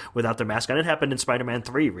scene without their mask on. It happened in Spider-Man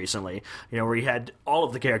 3 recently, where you had all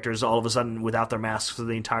of the characters all of a sudden without their masks for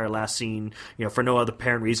the entire last scene, for no other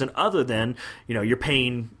apparent reason other than, you're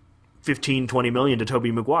paying 15, 20 million to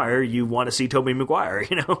Tobey Maguire. You want to see Tobey Maguire,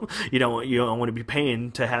 you don't want to be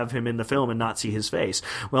paying to have him in the film and not see his face.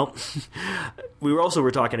 Well, we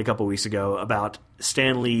were talking a couple weeks ago about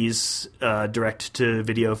Stan Lee's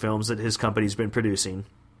direct-to-video films that his company's been producing.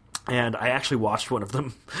 And I actually watched one of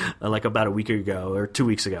them like about a week ago or 2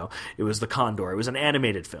 weeks ago. It was The Condor. It was an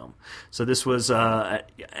animated film. So this was an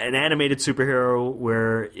animated superhero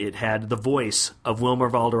where it had the voice of Wilmer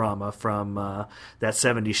Valderrama from that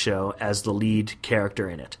 70s show as the lead character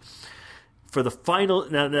in it. For the final,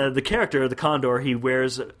 the character, the Condor, he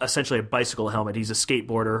wears essentially a bicycle helmet. He's a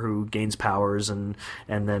skateboarder who gains powers and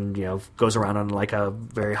then goes around on like a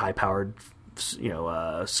very high-powered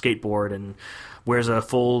skateboard and wears a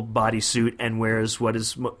full body suit and wears what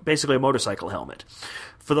is basically a motorcycle helmet.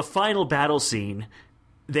 For the final battle scene,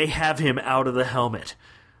 they have him out of the helmet.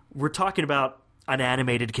 We're talking about an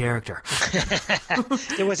animated character.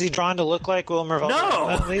 Was he drawn to look like Wilmer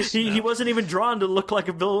Valderrama? No, he wasn't even drawn to look like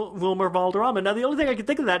a Wilmer Valderrama. Now, the only thing I can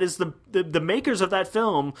think of that is the makers of that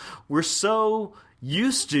film were so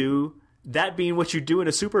used to that being what you do in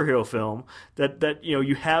a superhero film, that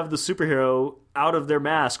you have the superhero out of their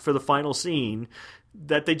mask for the final scene,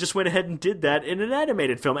 that they just went ahead and did that in an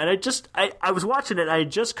animated film. And I was watching it and I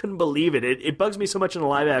just couldn't believe it. It bugs me so much in a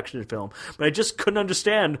live action film, but I just couldn't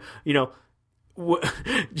understand, you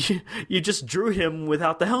just drew him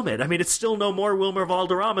without the helmet. I mean, it's still no more Wilmer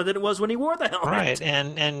Valderrama than it was when he wore the helmet. Right,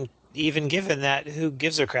 and even given that, who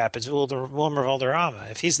gives a crap? It's Wilmer Valderrama.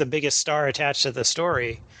 If he's the biggest star attached to the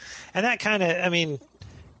story. And that kind of,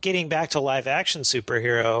 getting back to live action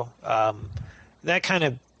superhero, that kind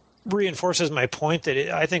of reinforces my point that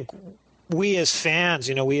I think we as fans,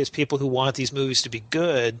 we as people who want these movies to be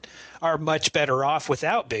good, are much better off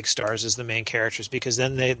without big stars as the main characters, because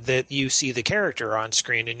then you see the character on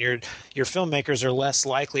screen, and your filmmakers are less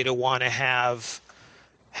likely to want to have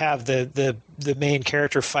the main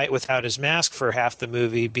character fight without his mask for half the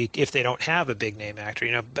movie if they don't have a big name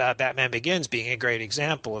actor. Batman Begins being a great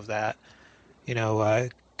example of that.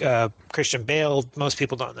 Christian Bale, most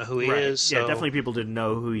people don't know who he is. So. Yeah, definitely people didn't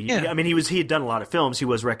know who he is. I mean, he had done a lot of films. He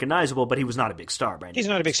was recognizable, but he was not a big star, right? He's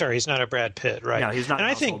not a big star. He's not a Brad Pitt, right? No, he's not a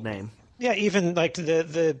household name. Yeah, even like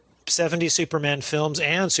the 70s Superman films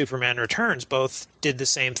and Superman Returns both did the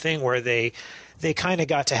same thing where they kind of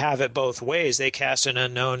got to have it both ways. They cast an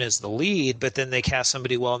unknown as the lead, but then they cast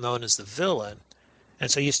somebody well known as the villain. And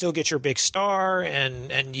so you still get your big star,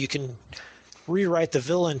 and you can rewrite the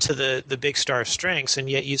villain to the big star's strengths, and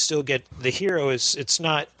yet you still get the hero. It's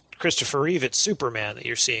not Christopher Reeve, it's Superman that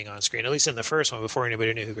you're seeing on screen, at least in the first one, before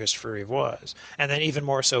anybody knew who Christopher Reeve was. And then even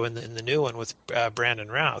more so in the new one with Brandon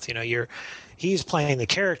Routh. He's playing the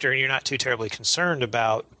character, and you're not too terribly concerned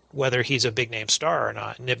about whether he's a big name star or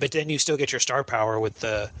not. But then you still get your star power with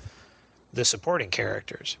the supporting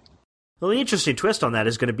characters. Well, the interesting twist on that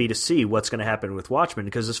is going to be to see what's going to happen with Watchmen,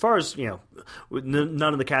 because as far as,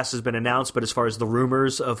 none of the cast has been announced, but as far as the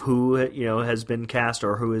rumors of who, has been cast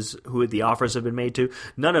or who the offers have been made to,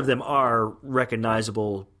 none of them are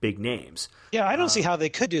recognizable big names. Yeah, I don't see how they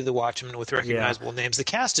could do the Watchmen with recognizable names. The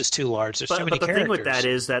cast is too large. There's too many characters. But the thing with that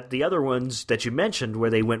is that the other ones that you mentioned where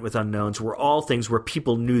they went with unknowns were all things where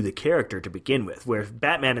people knew the character to begin with, where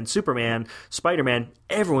Batman and Superman, Spider-Man,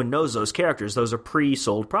 everyone knows those characters. Those are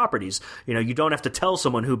pre-sold properties. You don't have to tell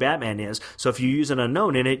someone who Batman is. So if you use an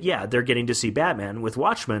unknown in it, they're getting to see Batman. With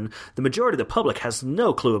Watchmen, the majority of the public has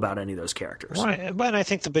no clue about any of those characters. Right. But I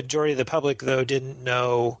think the majority of the public, though, didn't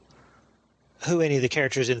know who any of the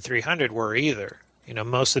characters in 300 were either.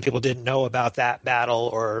 Most of the people didn't know about that battle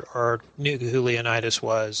or knew who Leonidas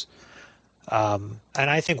was. And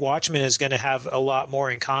I think Watchmen is going to have a lot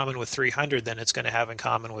more in common with 300 than it's going to have in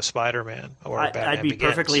common with Spider-Man or Batman I'd be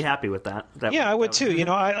Begins. Perfectly happy with that. I would too.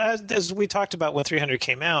 As we talked about when 300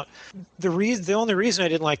 came out, the only reason I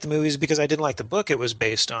didn't like the movie is because I didn't like the book it was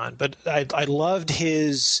based on. But I loved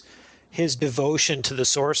his devotion to the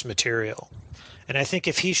source material. And I think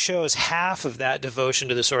if he shows half of that devotion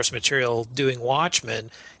to the source material doing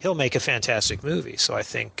Watchmen, he'll make a fantastic movie. So I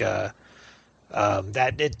think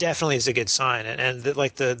that it definitely is a good sign. And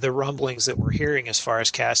the rumblings that we're hearing as far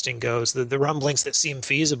as casting goes, the rumblings that seem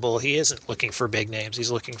feasible, he isn't looking for big names.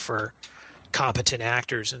 He's looking for competent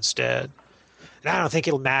actors instead. And I don't think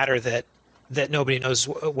it'll matter that nobody knows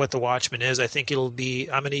what The Watchmen is. I think it'll be,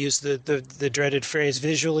 I'm going to use the dreaded phrase,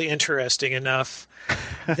 visually interesting enough.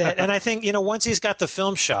 And I think, once he's got the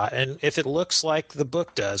film shot, and if it looks like the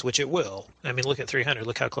book does, which it will, I mean, look at 300,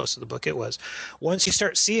 look how close to the book it was. Once you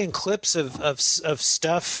start seeing clips of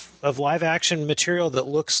stuff, of live action material that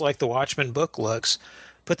looks like the Watchmen book looks,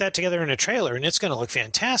 put that together in a trailer, and it's going to look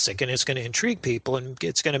fantastic, and it's going to intrigue people, and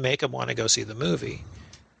it's going to make them want to go see the movie.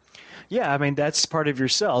 Yeah, I mean, that's part of your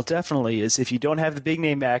sell, definitely, is if you don't have the big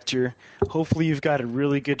name actor, hopefully you've got a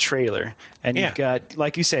really good trailer. And you've got,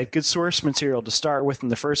 like you said, good source material to start with in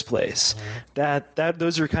the first place. Mm-hmm.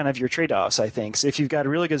 Those are kind of your trade-offs, I think. So if you've got a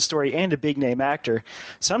really good story and a big name actor,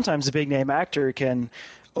 sometimes a big name actor can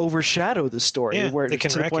overshadow the story to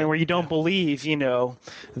the point where you don't believe,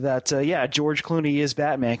 that George Clooney is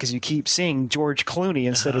Batman, because you keep seeing George Clooney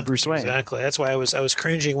instead of Bruce Wayne. Exactly. That's why I was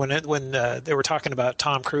cringing when they were talking about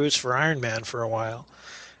Tom Cruise for Iron Man for a while,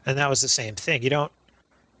 and that was the same thing. You don't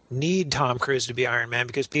need Tom Cruise to be Iron Man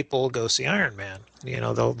because people will go see Iron Man.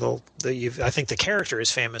 I think the character is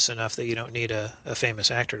famous enough that you don't need a famous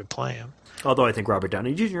actor to play him. Although I think Robert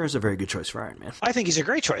Downey Jr. is a very good choice for Iron Man. I think he's a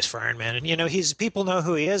great choice for Iron Man, and people know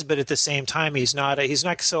who he is, but at the same time, he's not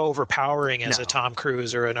so overpowering as a Tom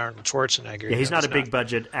Cruise or an Arnold Schwarzenegger. Yeah, he's not a big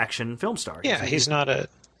budget action film star. Yeah, he's not a.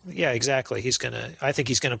 Yeah, exactly. I think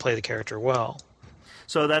he's gonna play the character well.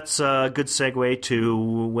 So that's a good segue to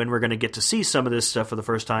when we're going to get to see some of this stuff for the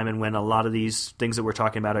first time, and when a lot of these things that we're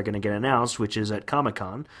talking about are going to get announced, which is at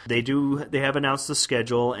Comic-Con. They have announced the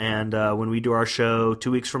schedule, and when we do our show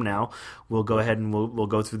 2 weeks from now, we'll go ahead and we'll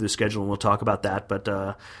go through the schedule and we'll talk about that. But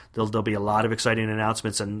there'll be a lot of exciting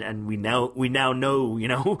announcements, and we now know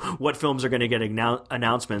what films are going to get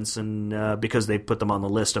announcements, and because they put them on the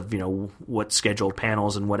list of what scheduled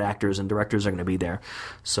panels and what actors and directors are going to be there.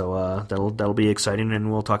 So that'll be exciting,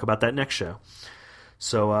 and we'll talk about that next show.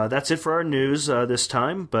 So that's it for our news this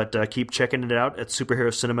time, but keep checking it out at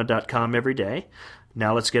superherocinema.com every day.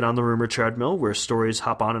 Now let's get on the rumor treadmill, where stories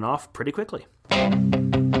hop on and off pretty quickly.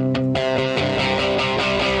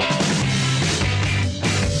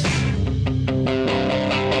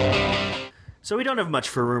 So we don't have much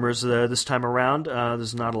for rumors this time around.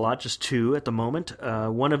 There's not a lot, just two at the moment.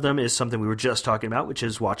 One of them is something we were just talking about, which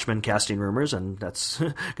is Watchmen casting rumors, and that's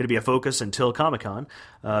going to be a focus until Comic-Con.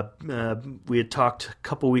 We had talked a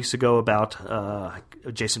couple weeks ago about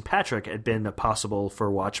Jason Patric had been possible for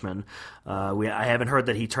Watchmen. I haven't heard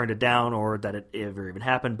that he turned it down or that it ever even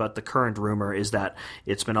happened, but the current rumor is that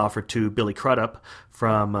it's been offered to Billy Crudup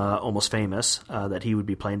from Almost Famous, that he would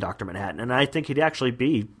be playing Dr. Manhattan. And I think he'd actually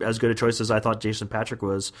be as good a choice as I thought Jason Patric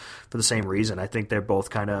was, for the same reason. I think they're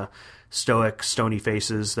both kind of stoic, stony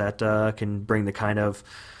faces that can bring the kind of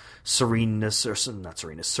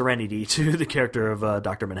serenity to the character of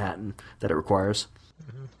Dr. Manhattan that it requires.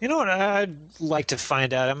 You know what I'd like to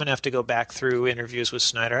find out? I'm going to have to go back through interviews with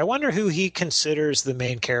Snyder. I wonder who he considers the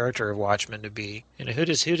main character of Watchmen to be. Who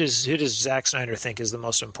does Zack Snyder think is the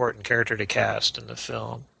most important character to cast in the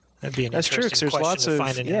film? That'd be an interesting question to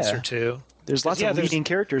find an answer to. There's lots of leading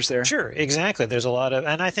characters there. Sure, exactly. There's a lot of,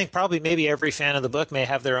 and I think probably maybe every fan of the book may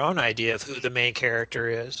have their own idea of who the main character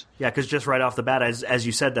is. Yeah, because just right off the bat, as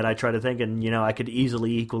you said that, I try to think, and I could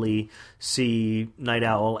easily equally see Night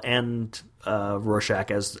Owl and Rorschach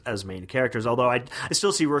as main characters. Although I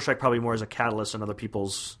still see Rorschach probably more as a catalyst in other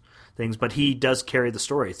people's things, but he does carry the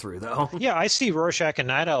story through, though. Yeah, I see Rorschach and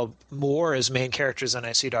Night Owl more as main characters than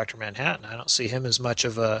I see Dr. Manhattan. I don't see him as much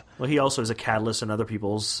of a... Well, he also is a catalyst in other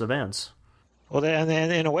people's events. Well,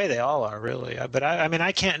 in a way, they all are, really. But I mean,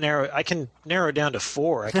 I can narrow it down to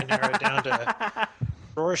four. I can narrow it down to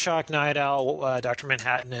Rorschach, Night Owl, Dr.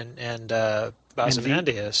 Manhattan, and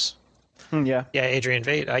Ozymandias. Yeah. Yeah, Adrian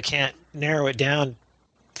Veidt. I can't narrow it down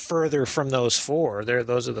further from those four.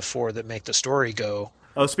 Those are the four that make the story go.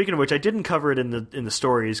 Oh, speaking of which, I didn't cover it in the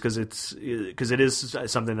stories because it is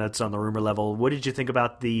something that's on the rumor level. What did you think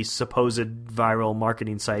about the supposed viral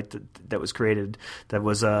marketing site that was created that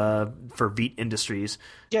was for Veidt Industries?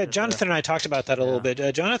 Yeah, Jonathan and I talked about that a little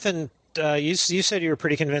bit. Jonathan, you said you were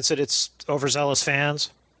pretty convinced that it's overzealous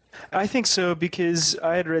fans. I think so, because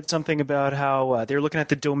I had read something about how they're looking at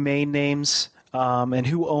the domain names and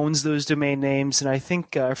who owns those domain names. And I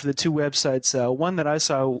think for the two websites, one that I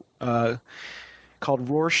saw called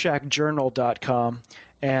RorschachJournal.com,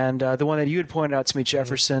 and the one that you had pointed out to me,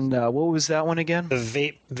 Jefferson, what was that one again?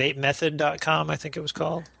 The VapeMethod.com, I think it was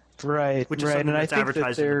called. Right, which is right. And I think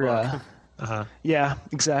that they're Yeah,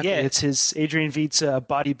 exactly. Yeah. It's his Adrian Veets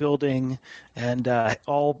bodybuilding and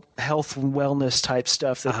all health and wellness type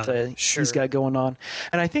stuff that Sure. he's got going on.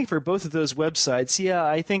 And I think for both of those websites,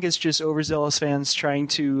 I think it's just overzealous fans trying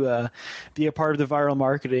to be a part of the viral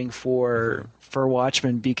marketing for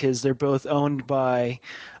Watchmen, because they're both owned by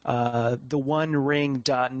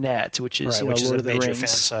theonering.net, which is, which is Lord a of the major Rings fan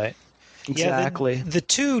site. Exactly. Yeah, the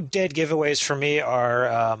two dead giveaways for me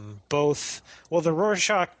are both. Well, the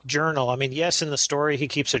Rorschach journal. I mean, yes, in the story he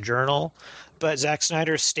keeps a journal, but Zack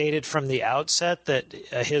Snyder stated from the outset that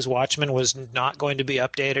his Watchmen was not going to be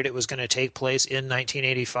updated. It was going to take place in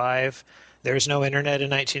 1985. There's no internet in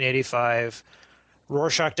 1985.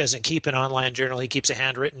 Rorschach doesn't keep an online journal. He keeps a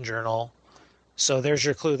handwritten journal. So there's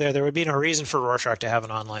your clue there. There would be no reason for Rorschach to have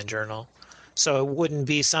an online journal. So it wouldn't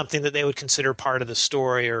be something that they would consider part of the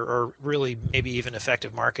story or really maybe even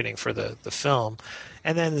effective marketing for the film.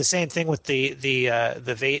 And then the same thing with the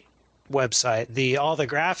Vate website. All the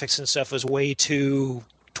graphics and stuff was way too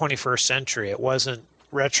 21st century. It wasn't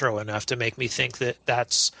retro enough to make me think that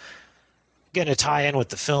that's going to tie in with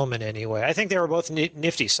the film in any way. I think they were both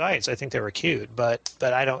nifty sites. I think they were cute, but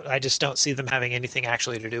I just don't see them having anything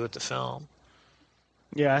actually to do with the film.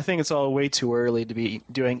 Yeah, I think it's all way too early to be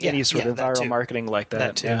doing any sort of viral marketing like that.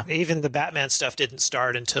 That too. Yeah. Even the Batman stuff didn't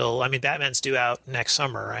start until, Batman's due out next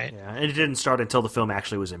summer, right? Yeah, and it didn't start until the film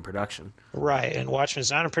actually was in production. Right, and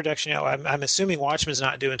Watchmen's not in production yet. I'm assuming Watchmen's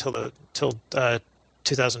not due until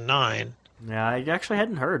 2009. Yeah, I actually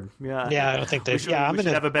hadn't heard. Yeah, I don't think they. We should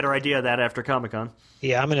have a better idea of that after Comic-Con.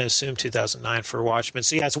 Yeah, I'm going to assume 2009 for Watchmen.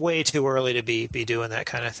 So yeah, it's way too early to be doing that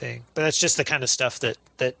kind of thing. But that's just the kind of stuff that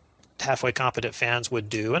halfway competent fans would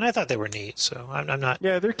do, and I thought they were neat. So I'm not.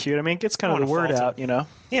 Yeah, they're cute. I mean, it gets kind of the word out,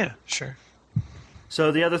 Yeah, sure.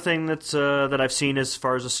 So the other thing that I've seen as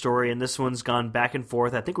far as a story, and this one's gone back and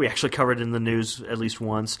forth. I think we actually covered it in the news at least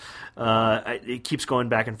once. It keeps going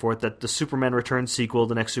back and forth that the Superman Returns sequel,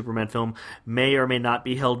 the next Superman film, may or may not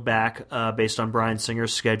be held back based on Bryan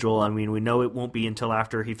Singer's schedule. I mean, we know it won't be until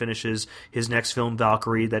after he finishes his next film,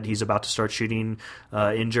 Valkyrie, that he's about to start shooting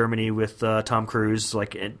in Germany with Tom Cruise,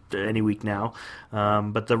 like any week now.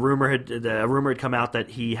 But a rumor had come out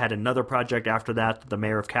that he had another project after that, The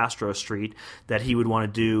Mayor of Castro Street, that he would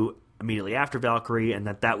want to do immediately after Valkyrie, and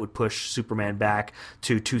that would push Superman back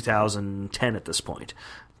to 2010 at this point.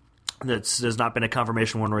 There's not been a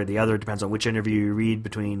confirmation one way or the other. It depends on which interview you read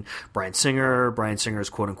between Bryan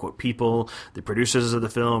Singer's quote-unquote people, the producers of the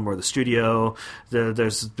film, or the studio.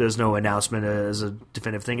 There's no announcement as a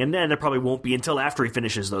definitive thing, and then it probably won't be until after he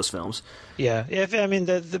finishes those films. Yeah,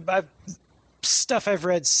 the stuff I've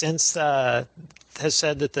read since has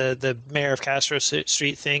said that the Mayor of Castro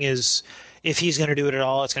Street thing is, if he's going to do it at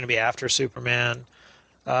all, it's going to be after Superman.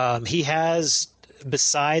 He has,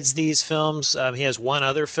 besides these films, he has one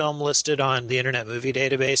other film listed on the Internet Movie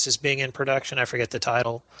Database as being in production. I forget the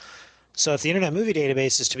title. So if the Internet Movie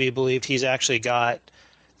Database is to be believed, he's actually got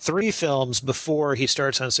 3 films before he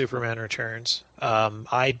starts on Superman Returns.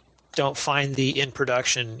 I don't find the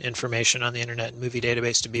in-production information on the Internet Movie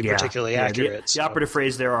Database to be particularly accurate. The operative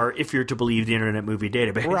phrase there are, if you're to believe the Internet Movie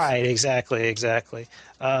Database. Right, exactly.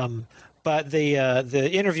 But the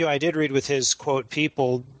interview I did read with his, quote,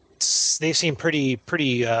 people, they seem pretty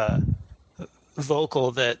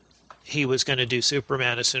vocal that he was going to do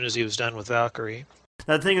Superman as soon as he was done with Valkyrie.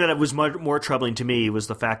 Now, the thing that was much more troubling to me was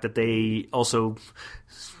the fact that they also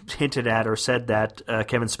hinted at or said that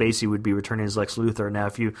Kevin Spacey would be returning as Lex Luthor. Now,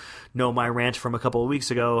 if you know my rant from a couple of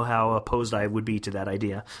weeks ago, how opposed I would be to that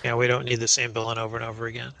idea. Yeah, we don't need the same villain over and over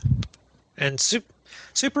again. And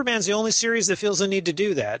Superman's the only series that feels the need to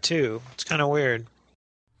do that, too. It's kind of weird.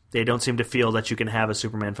 They don't seem to feel that you can have a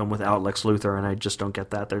Superman film without Lex Luthor, and I just don't get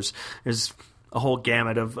that. There's a whole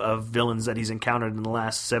gamut of villains that he's encountered in the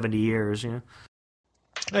last 70 years.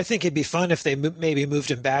 I think it'd be fun if they maybe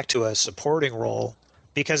moved him back to a supporting role,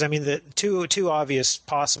 because the two obvious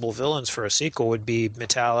possible villains for a sequel would be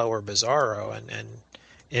Metallo or Bizarro, and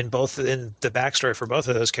in the backstory for both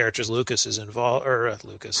of those characters, Lucas is involved, or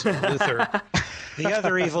Luthor, the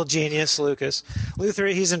other evil genius,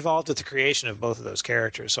 Luthor. He's involved with the creation of both of those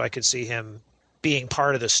characters, so I could see him being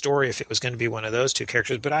part of the story if it was going to be one of those two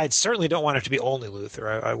characters. But I certainly don't want it to be only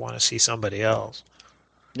Luthor. I want to see somebody else.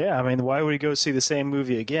 Yeah, why would he go see the same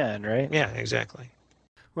movie again, right? Yeah, exactly.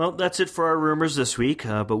 Well, that's it for our rumors this week,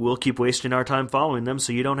 but we'll keep wasting our time following them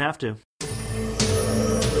so you don't have to.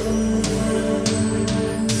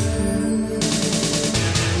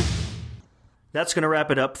 That's going to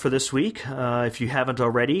wrap it up for this week. If you haven't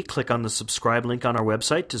already, click on the subscribe link on our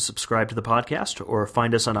website to subscribe to the podcast, or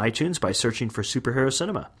find us on iTunes by searching for Superhero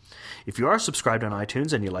Cinema. If you are subscribed on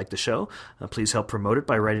iTunes and you like the show, please help promote it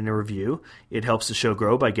by writing a review. It helps the show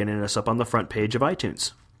grow by getting us up on the front page of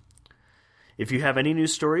iTunes. If you have any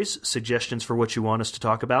news stories, suggestions for what you want us to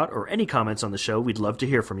talk about, or any comments on the show, we'd love to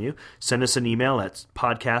hear from you. Send us an email at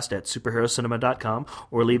podcast@superherocinema.com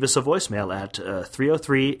or leave us a voicemail at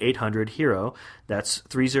 303-800-HERO. That's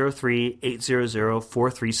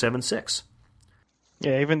 303-800-4376.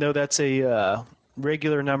 Yeah, even though that's a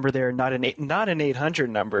regular number there, not an 800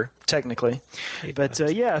 number, technically. But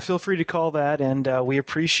yeah, feel free to call that, and we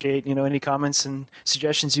appreciate any comments and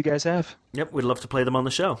suggestions you guys have. Yep, we'd love to play them on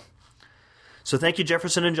the show. So thank you,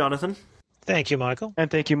 Jefferson and Jonathan. Thank you, Michael.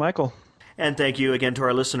 And thank you, Michael. And thank you again to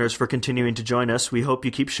our listeners for continuing to join us. We hope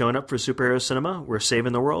you keep showing up for Superhero Cinema. We're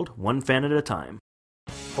saving the world, one fan at a time.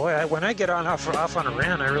 Boy, when I get off on a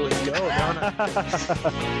rant, I really go, don't I?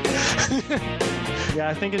 Yeah,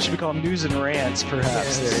 I think it should be called News and Rants,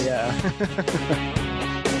 perhaps. Yes. There, yeah.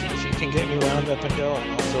 If you can get me wound up and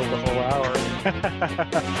going, I'll fill the whole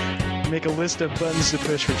hour. Make a list of buttons to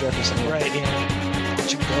push for Jefferson. Right, yeah.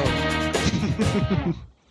 Let you go.